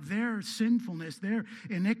astray by their sinfulness, their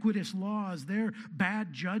iniquitous laws, their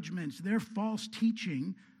bad judgments, their false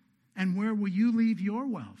teaching. And where will you leave your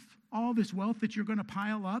wealth? All this wealth that you're going to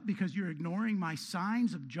pile up because you're ignoring my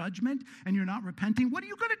signs of judgment and you're not repenting. What are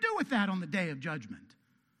you going to do with that on the day of judgment?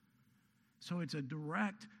 So it's a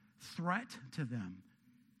direct threat to them.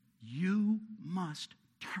 You must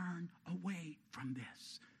turn away from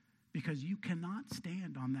this because you cannot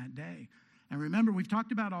stand on that day. And remember, we've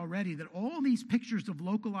talked about already that all these pictures of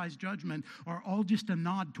localized judgment are all just a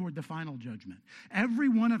nod toward the final judgment. Every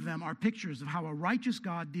one of them are pictures of how a righteous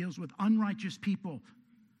God deals with unrighteous people.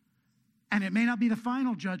 And it may not be the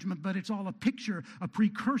final judgment, but it's all a picture, a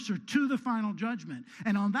precursor to the final judgment.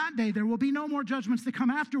 And on that day, there will be no more judgments that come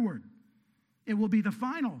afterward. It will be the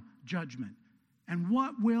final judgment. And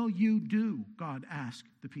what will you do? God asked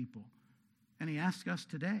the people. And he asks us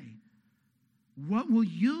today, what will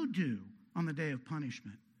you do on the day of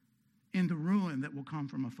punishment in the ruin that will come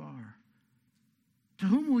from afar? To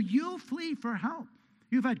whom will you flee for help?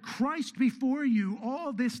 You've had Christ before you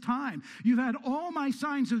all this time. You've had all my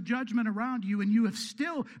signs of judgment around you, and you have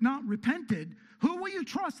still not repented. Who will you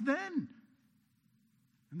trust then?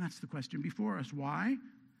 And that's the question before us. Why?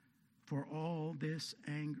 For all this,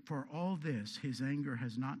 his anger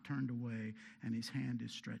has not turned away, and his hand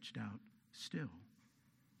is stretched out still.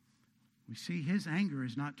 We see his anger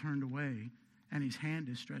is not turned away, and his hand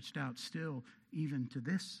is stretched out still, even to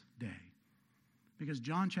this day. Because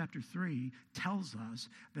John chapter 3 tells us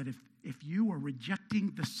that if you are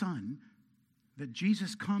rejecting the Son, that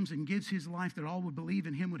Jesus comes and gives his life, that all would believe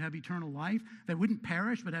in him would have eternal life, they wouldn't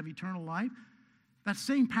perish but have eternal life. That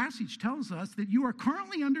same passage tells us that you are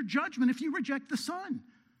currently under judgment if you reject the Son.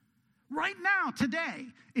 Right now, today,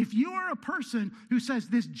 if you are a person who says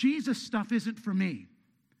this Jesus stuff isn't for me,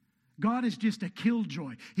 God is just a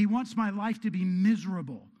killjoy. He wants my life to be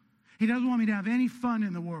miserable. He doesn't want me to have any fun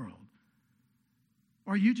in the world.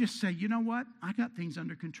 Or you just say, you know what? I got things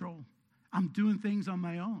under control. I'm doing things on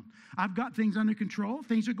my own. I've got things under control.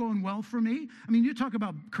 Things are going well for me. I mean, you talk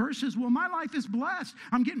about curses. Well, my life is blessed.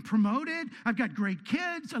 I'm getting promoted. I've got great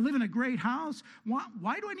kids. I live in a great house.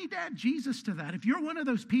 Why do I need to add Jesus to that? If you're one of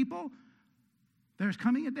those people, there's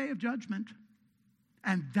coming a day of judgment.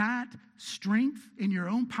 And that strength in your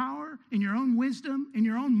own power, in your own wisdom, in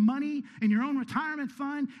your own money, in your own retirement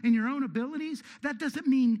fund, in your own abilities, that doesn't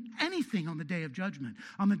mean anything on the day of judgment.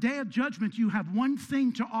 On the day of judgment, you have one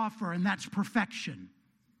thing to offer, and that's perfection.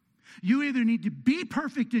 You either need to be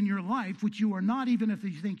perfect in your life, which you are not even if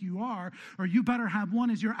you think you are, or you better have one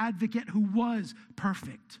as your advocate who was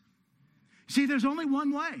perfect. See, there's only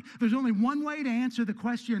one way. There's only one way to answer the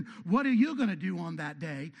question, what are you going to do on that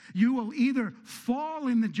day? You will either fall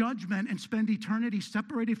in the judgment and spend eternity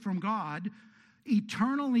separated from God,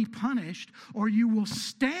 eternally punished, or you will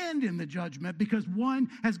stand in the judgment because one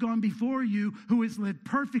has gone before you who has lived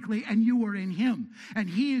perfectly and you are in him. And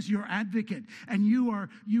he is your advocate. And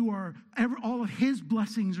all of his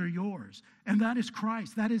blessings are yours. And that is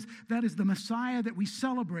Christ. That is the Messiah that we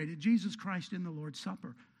celebrated, Jesus Christ in the Lord's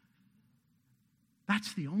Supper.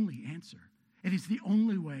 That's the only answer. It is the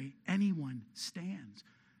only way anyone stands.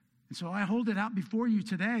 And so I hold it out before you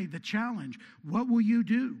today, the challenge. What will you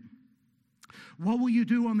do? What will you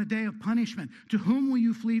do on the day of punishment? To whom will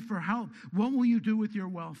you flee for help? What will you do with your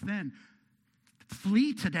wealth then?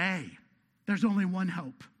 Flee today. There's only one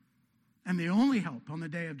help. And the only help on the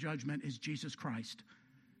day of judgment is Jesus Christ.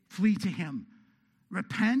 Flee to him.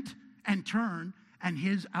 Repent and turn, and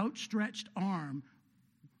his outstretched arm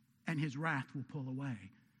and his wrath will pull away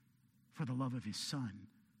for the love of his Son,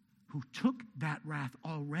 who took that wrath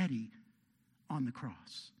already on the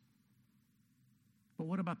cross. But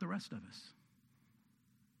what about the rest of us?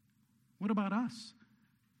 What about us?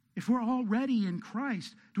 If we're already in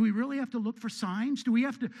Christ, do we really have to look for signs? Do we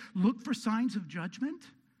have to look for signs of judgment?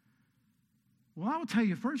 Well, I will tell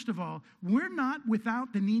you, first of all, we're not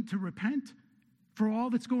without the need to repent for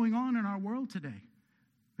all that's going on in our world today.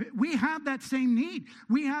 We have that same need.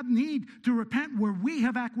 We have need to repent where we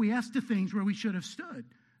have acquiesced to things where we should have stood.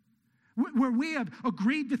 Where we have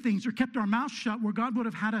agreed to things or kept our mouth shut, where God would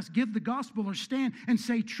have had us give the gospel or stand and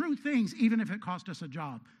say true things, even if it cost us a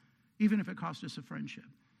job, even if it cost us a friendship.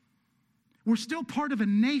 We're still part of a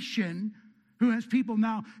nation who has people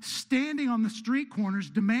now standing on the street corners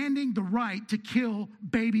demanding the right to kill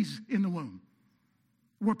babies in the womb.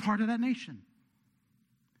 We're part of that nation.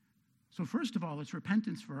 So first of all, it's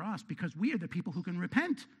repentance for us because we are the people who can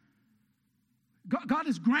repent. God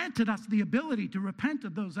has granted us the ability to repent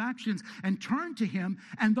of those actions and turn to him,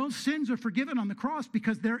 and those sins are forgiven on the cross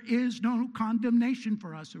because there is no condemnation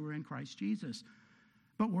for us who are in Christ Jesus.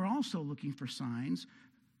 But we're also looking for signs.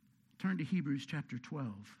 Turn to Hebrews chapter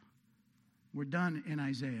 12. We're done in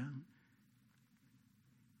Isaiah,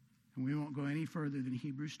 and we won't go any further than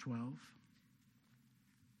Hebrews 12.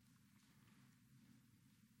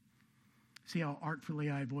 See how artfully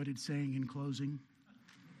I avoided saying in closing?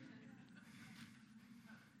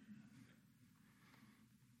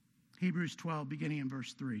 Hebrews 12, beginning in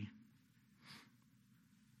verse 3.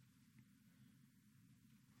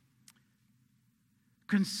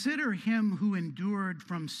 Consider him who endured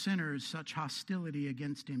from sinners such hostility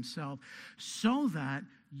against himself, so that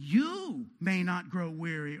you may not grow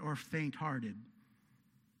weary or faint-hearted.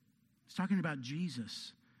 It's talking about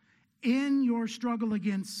Jesus. In your struggle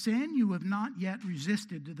against sin, you have not yet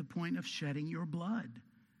resisted to the point of shedding your blood.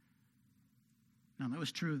 Now, that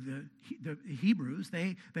was true of the Hebrews.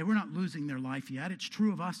 They were not losing their life yet. It's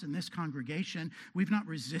true of us in this congregation. We've not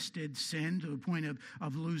resisted sin to the point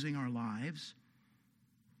of losing our lives.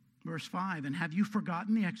 Verse 5, and have you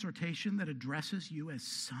forgotten the exhortation that addresses you as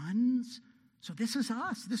sons? So this is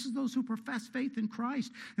us. This is those who profess faith in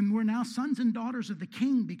Christ. And we're now sons and daughters of the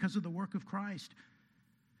King because of the work of Christ.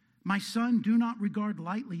 My son, do not regard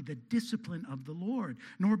lightly the discipline of the Lord,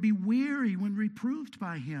 nor be weary when reproved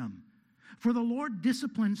by him. For the Lord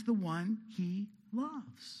disciplines the one he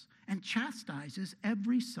loves and chastises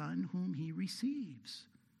every son whom he receives.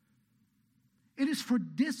 It is for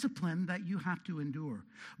discipline that you have to endure.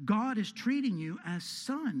 God is treating you as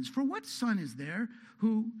sons. For what son is there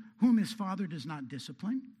whom his father does not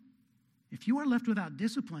discipline? If you are left without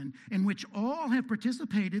discipline, in which all have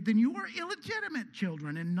participated, then you are illegitimate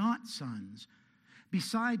children and not sons.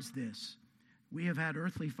 Besides this, we have had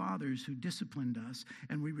earthly fathers who disciplined us,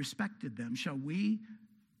 and we respected them. Shall we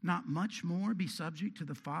not much more be subject to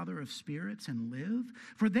the Father of spirits and live?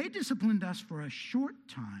 For they disciplined us for a short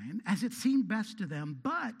time, as it seemed best to them,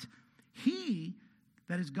 but he,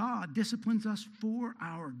 that is God, disciplines us for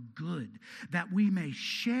our good, that we may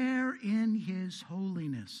share in his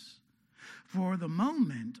holiness. For the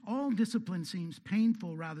moment, all discipline seems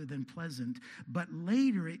painful rather than pleasant, but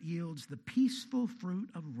later it yields the peaceful fruit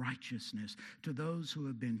of righteousness to those who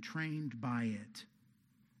have been trained by it.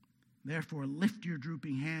 Therefore, lift your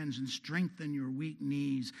drooping hands and strengthen your weak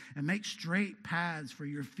knees, and make straight paths for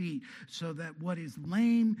your feet, so that what is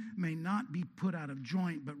lame may not be put out of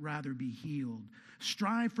joint, but rather be healed.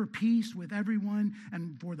 Strive for peace with everyone,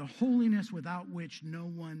 and for the holiness without which no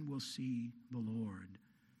one will see the Lord.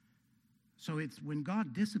 So it's when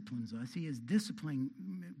God disciplines us, he is disciplining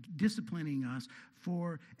us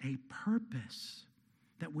for a purpose,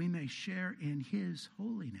 that we may share in his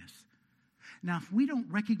holiness. Now, if we don't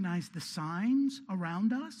recognize the signs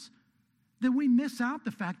around us, then we miss out the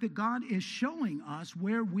fact that God is showing us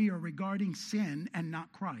where we are regarding sin and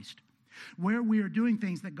not Christ, where we are doing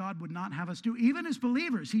things that God would not have us do. Even as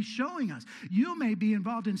believers, he's showing us. You may be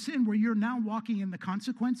involved in sin where you're now walking in the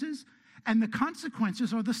consequences, and the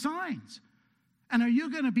consequences are the signs. And are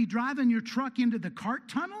you going to be driving your truck into the cart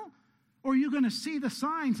tunnel? Or are you going to see the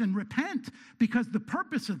signs and repent? Because the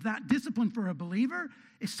purpose of that discipline for a believer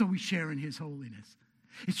is so we share in his holiness.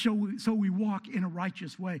 It's so we walk in a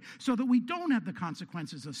righteous way, so that we don't have the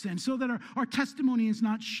consequences of sin, so that our testimony is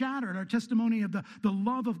not shattered. Our testimony of the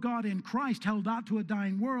love of God in Christ held out to a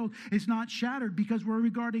dying world is not shattered because we're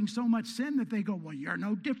regarding so much sin that they go, well, you're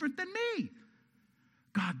no different than me.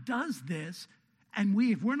 God does this. And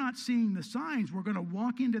if we're not seeing the signs, we're going to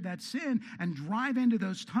walk into that sin and drive into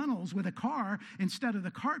those tunnels with a car instead of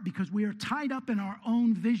the cart because we are tied up in our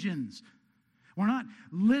own visions. We're not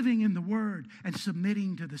living in the Word and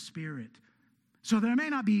submitting to the Spirit. So there may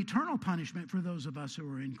not be eternal punishment for those of us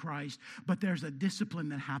who are in Christ, but there's a discipline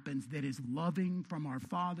that happens that is loving from our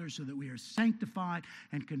Father so that we are sanctified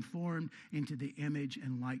and conformed into the image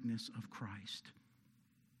and likeness of Christ.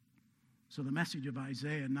 So the message of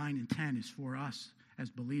Isaiah 9 and 10 is for us as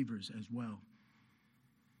believers as well.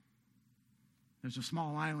 There's a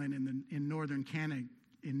small island in northern Canada.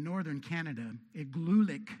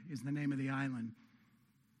 Igloolik is the name of the island.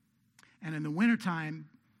 And in the wintertime,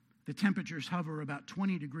 the temperatures hover about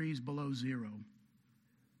 20 degrees below zero.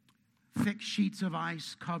 Thick sheets of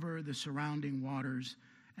ice cover the surrounding waters,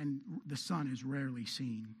 and the sun is rarely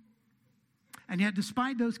seen. And yet,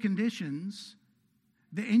 despite those conditions,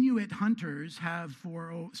 the Inuit hunters have,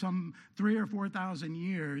 for some 3,000 or 4,000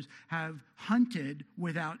 years, have hunted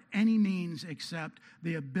without any means except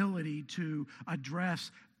the ability to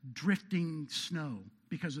address drifting snow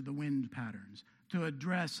because of the wind patterns,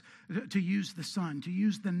 to use the sun, to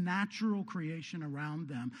use the natural creation around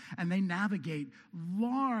them. And they navigate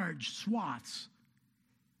large swaths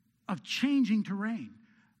of changing terrain.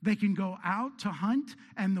 They can go out to hunt,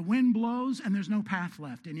 and the wind blows, and there's no path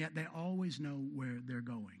left, and yet they always know where they're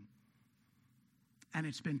going. And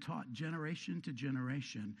it's been taught generation to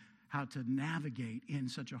generation how to navigate in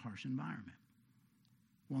such a harsh environment.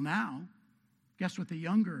 Well, now, guess what the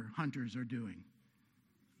younger hunters are doing?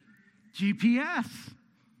 GPS.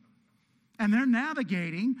 And they're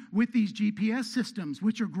navigating with these GPS systems,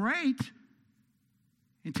 which are great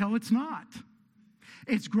until it's not.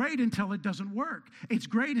 It's great until it doesn't work. It's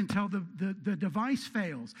great until the device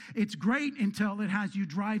fails. It's great until it has you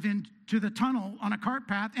drive into the tunnel on a cart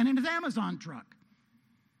path and in an Amazon truck.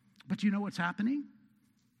 But you know what's happening?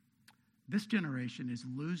 This generation is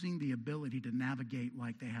losing the ability to navigate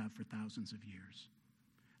like they have for thousands of years.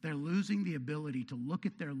 They're losing the ability to look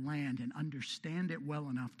at their land and understand it well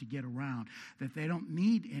enough to get around, that they don't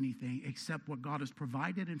need anything except what God has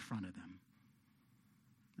provided in front of them.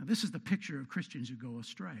 Now, this is the picture of Christians who go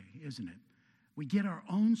astray, isn't it? We get our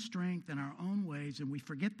own strength and our own ways, and we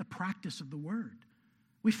forget the practice of the Word.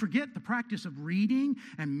 We forget the practice of reading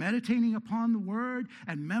and meditating upon the Word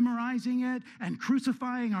and memorizing it and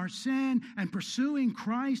crucifying our sin and pursuing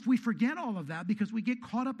Christ. We forget all of that because we get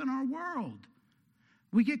caught up in our world.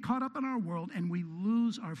 We get caught up in our world and we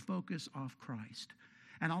lose our focus off Christ.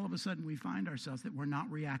 And all of a sudden we find ourselves that we're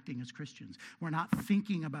not reacting as Christians. We're not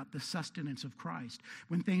thinking about the sustenance of Christ.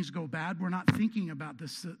 When things go bad, we're not thinking about the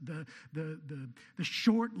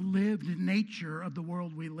short-lived nature of the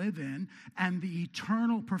world we live in and the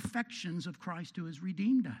eternal perfections of Christ who has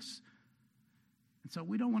redeemed us. And so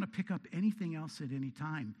we don't want to pick up anything else at any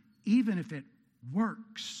time, even if it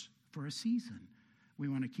works for a season. We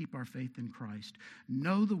want to keep our faith in Christ,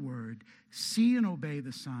 know the Word, see and obey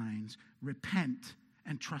the signs, repent,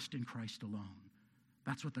 and trust in Christ alone.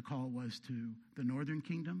 That's what the call was to the northern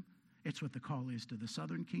kingdom. It's what the call is to the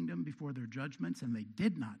southern kingdom before their judgments, and they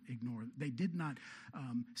did not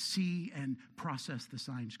see and process the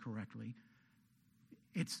signs correctly.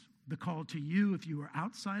 It's the call to you if you are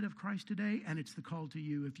outside of Christ today, and it's the call to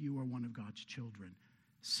you if you are one of God's children.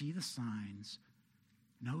 See the signs,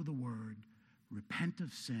 know the Word, repent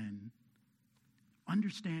of sin,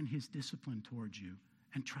 understand His discipline towards you,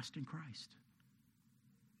 and trust in Christ.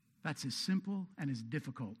 That's as simple and as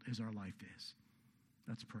difficult as our life is.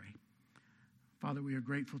 Let's pray. Father, we are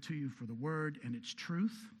grateful to you for the Word and its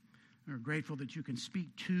truth. We're grateful that you can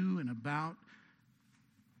speak to and about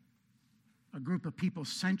a group of people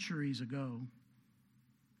centuries ago,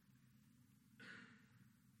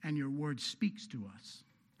 and your Word speaks to us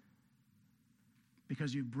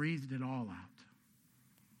because you've breathed it all out.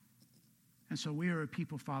 And so we are a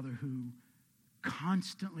people, Father, who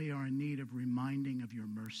constantly are in need of reminding of your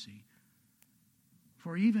mercy.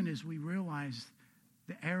 For even as we realize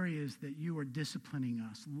the areas that you are disciplining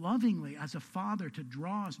us lovingly as a father to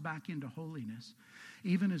draw us back into holiness,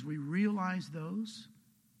 even as we realize those,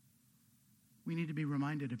 we need to be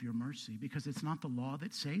reminded of your mercy, because it's not the law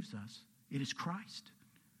that saves us. It is Christ.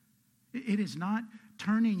 It is not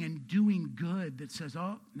turning and doing good that says,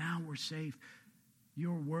 oh, now we're safe.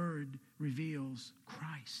 Your word reveals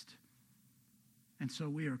Christ. And so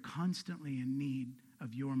we are constantly in need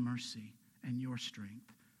of your mercy and your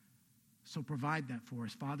strength. So provide that for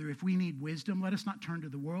us. Father, if we need wisdom, let us not turn to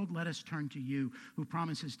the world. Let us turn to you, who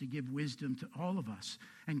promises to give wisdom to all of us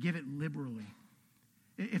and give it liberally.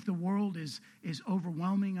 If the world is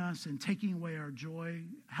overwhelming us and taking away our joy,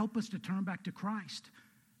 help us to turn back to Christ.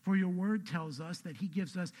 For your word tells us that he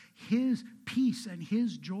gives us his peace and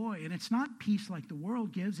his joy. And it's not peace like the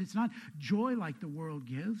world gives. It's not joy like the world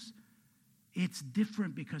gives. It's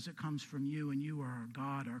different because it comes from you, and you are our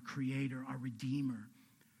God, our creator, our redeemer.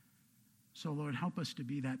 So, Lord, help us to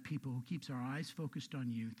be that people who keeps our eyes focused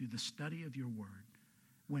on you through the study of your word.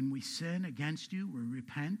 When we sin against you, we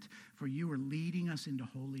repent, for you are leading us into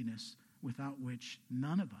holiness, without which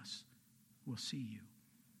none of us will see you.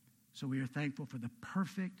 So we are thankful for the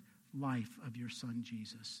perfect life of your Son,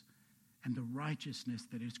 Jesus, and the righteousness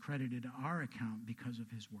that is credited to our account because of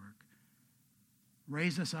his work.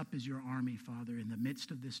 Raise us up as your army, Father, in the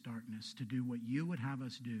midst of this darkness to do what you would have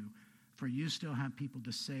us do For you still have people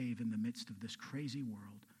to save in the midst of this crazy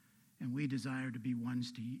world. And we desire to be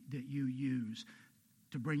ones that you use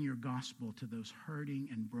to bring your gospel to those hurting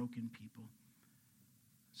and broken people.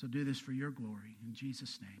 So do this for your glory. In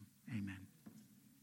Jesus' name, amen.